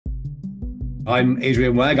I'm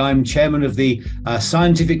Adrian Wagg. I'm chairman of the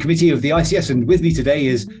scientific committee of the ICS, and with me today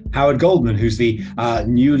is Howard Goldman, who's the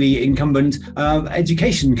newly incumbent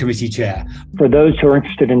education committee chair. For those who are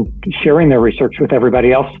interested in sharing their research with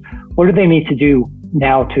everybody else, what do they need to do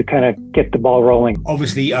now to kind of get the ball rolling?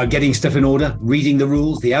 Obviously, getting stuff in order, reading the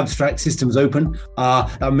rules, the abstract system's open.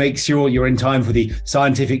 That makes sure you're in time for the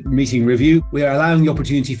scientific meeting review. We are allowing the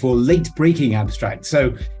opportunity for late breaking abstracts.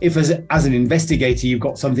 So if as an investigator, you've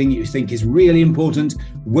got something you think is really important,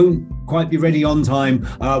 won't quite be ready on time,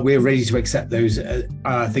 we're ready to accept those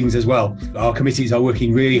things as well. Our committees are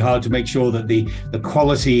working really hard to make sure that the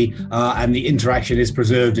quality and the interaction is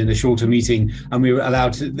preserved in a shorter meeting, and we're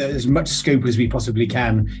allowed as much scope as we possibly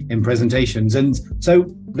can in presentations. And so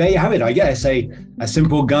there you have it, I guess, a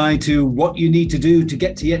simple guide to what you need to do to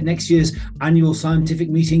get to next year's annual scientific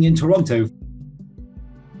meeting in Toronto.